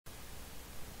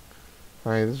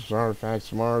Hi, this is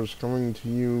Artifacts Mars coming to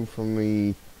you from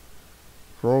the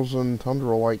frozen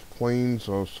tundra-like plains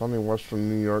of sunny western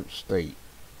New York State.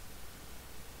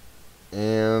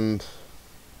 And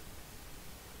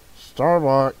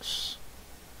Starbucks,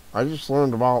 I just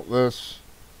learned about this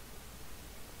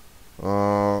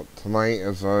tonight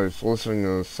as I was listening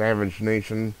to Savage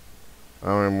Nation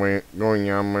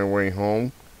going on my way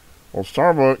home. Well,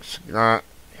 Starbucks got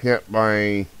hit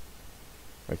by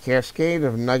a cascade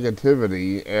of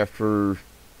negativity after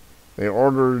they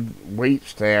ordered wait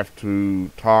staff to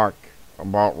talk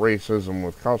about racism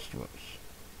with customers.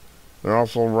 They're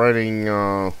also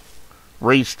writing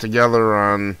race together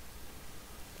on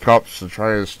cups to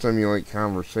try to stimulate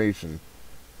conversation.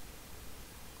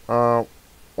 Uh,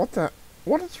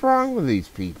 what is wrong with these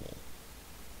people?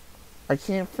 I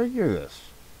can't figure this.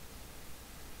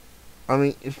 I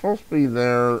mean, you're supposed to be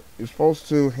there, you're supposed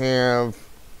to have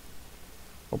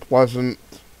a pleasant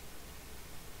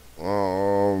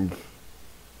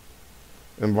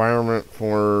environment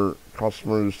for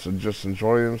customers to just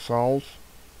enjoy themselves.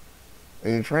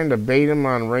 And you're trying to bait them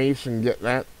on race and get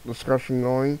that discussion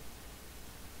going?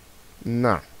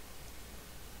 No.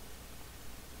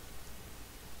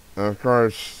 And of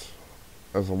course,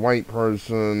 as a white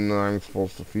person, I'm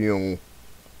supposed to feel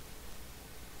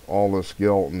all this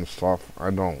guilt and stuff. I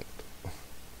don't.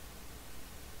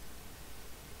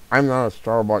 I'm not a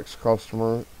Starbucks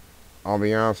customer. I'll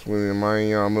be honest with you, my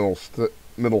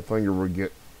middle finger would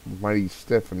get mighty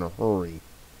stiff in a hurry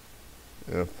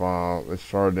if they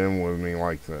started in with me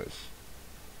like this.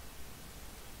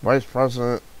 Vice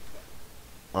President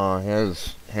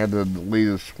has had to delete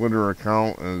his Twitter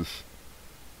account as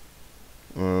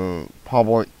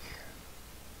public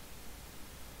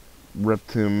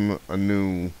ripped him a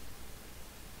new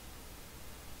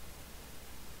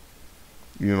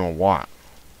you-know-what.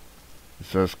 It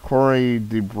says Corey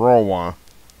DeBrowa,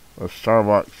 a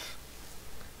Starbucks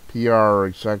PR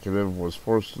executive, was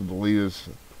forced to delete his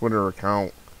Twitter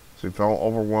account as he felt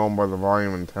overwhelmed by the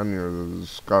volume and tenor of the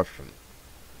discussion.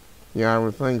 Yeah, I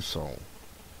would think so.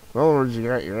 In other words, you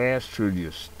got your ass chewed, you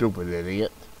stupid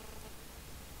idiot.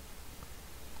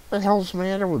 What the hell's the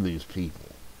matter with these people?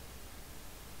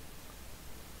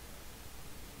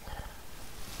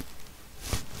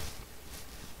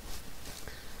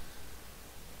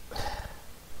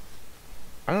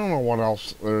 I don't know what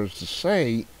else there's to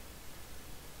say.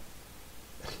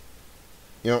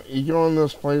 You go in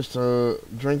this place to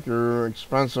drink your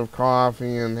expensive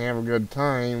coffee and have a good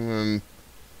time, and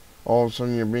all of a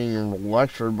sudden you're being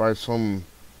lectured by some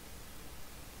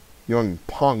young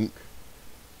punk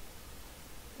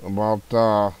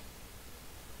about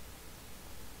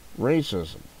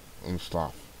racism and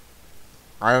stuff.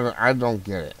 I don't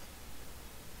get it.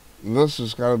 This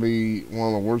has got to be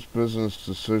one of the worst business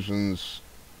decisions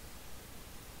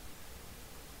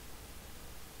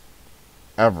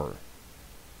ever.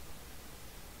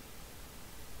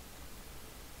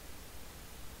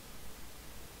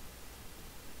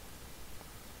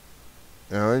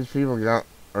 These people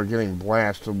are getting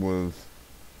blasted with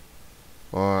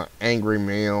angry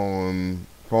mail and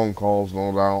phone calls,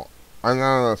 no doubt. I'm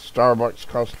not a Starbucks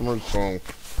customer, so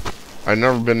I've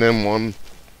never been in one.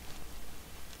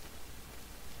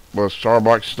 But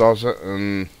Starbucks does it,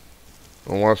 and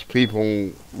unless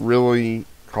people really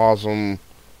cause them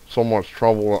so much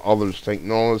trouble that others take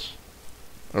notice,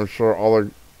 I'm sure other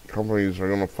companies are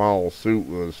going to follow suit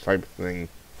with this type of thing.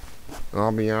 And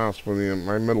I'll be honest with you,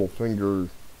 my middle finger is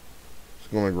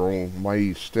going to grow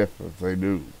mighty stiff if they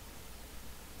do.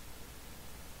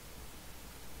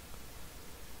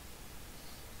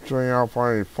 Show you how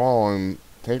far you've fallen.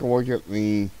 Take a look at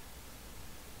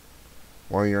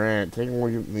while you're at it, take a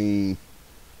look at the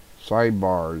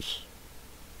sidebars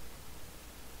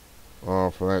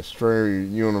for that Strayer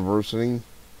University.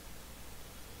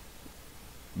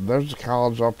 There's a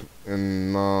college up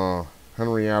in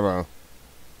Henrietta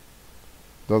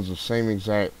does the same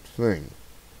exact thing.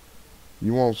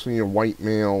 You won't see a white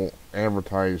male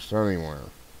advertised anywhere.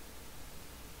 I'm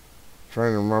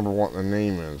trying to remember what the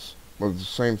name is, but it's the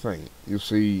same thing. You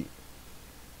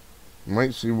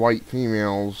might see white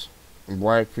females and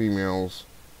black females.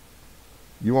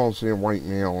 You won't see a white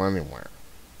male anywhere.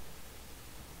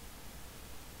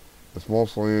 It's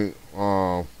mostly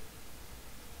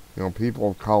people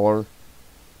of color.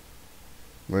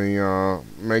 They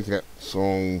make it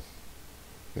so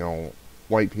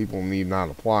white people need not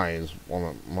apply is what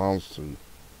it amounts to.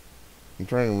 I'm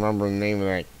trying to remember the name of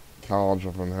that college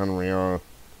up in Henrietta,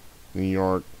 New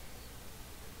York.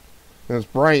 It's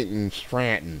Brighton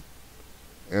Stratton.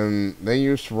 And they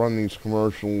used to run these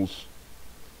commercials,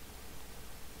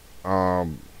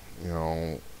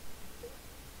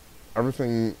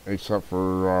 everything except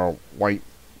for white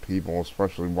people,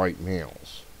 especially white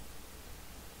males.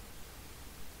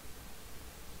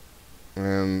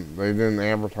 And they didn't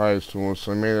advertise to us.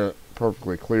 They made it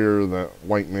perfectly clear that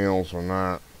white males are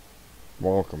not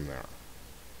welcome there.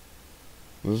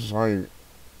 This is how your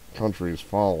country is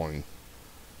falling.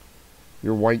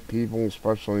 You're white people,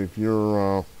 especially if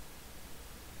you're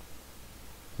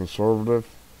conservative,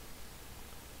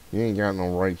 you ain't got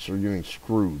no rights. You're getting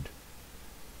screwed.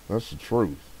 That's the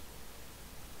truth.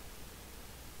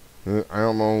 I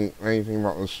don't know anything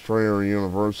about the Strayer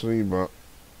University, but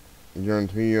I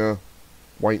guarantee you,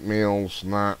 white males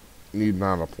need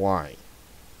not apply.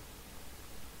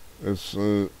 It's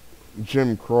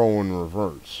Jim Crow in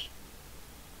reverse.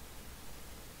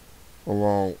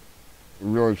 Although, you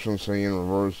really shouldn't say in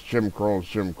reverse. Jim Crow is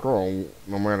Jim Crow,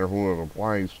 no matter who it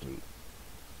applies to.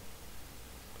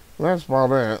 That's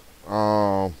about it.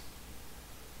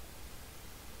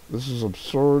 This is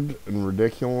absurd and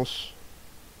ridiculous.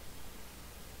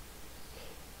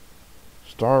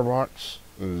 Starbucks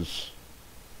is...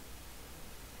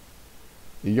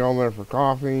 You go there for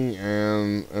coffee,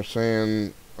 and they're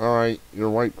saying, alright, you're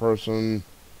a white person,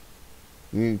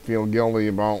 you need to feel guilty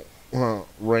about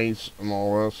race and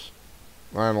all this.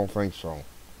 I don't think so.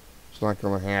 It's not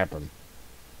going to happen.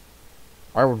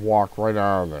 I would walk right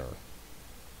out of there.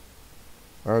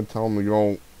 I would tell them to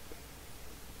go,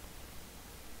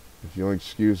 if you'll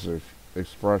excuse the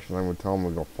expression, I would tell them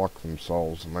to go fuck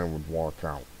themselves, and I would walk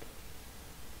out.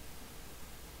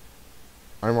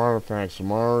 I'm Artifacts of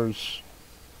Mars.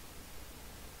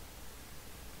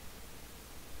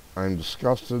 I'm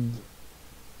disgusted.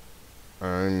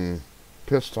 I'm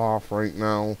pissed off right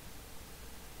now.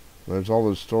 There's all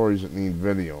those stories that need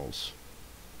videos.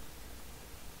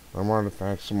 I'm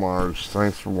Artifacts of Mars.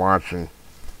 Thanks for watching.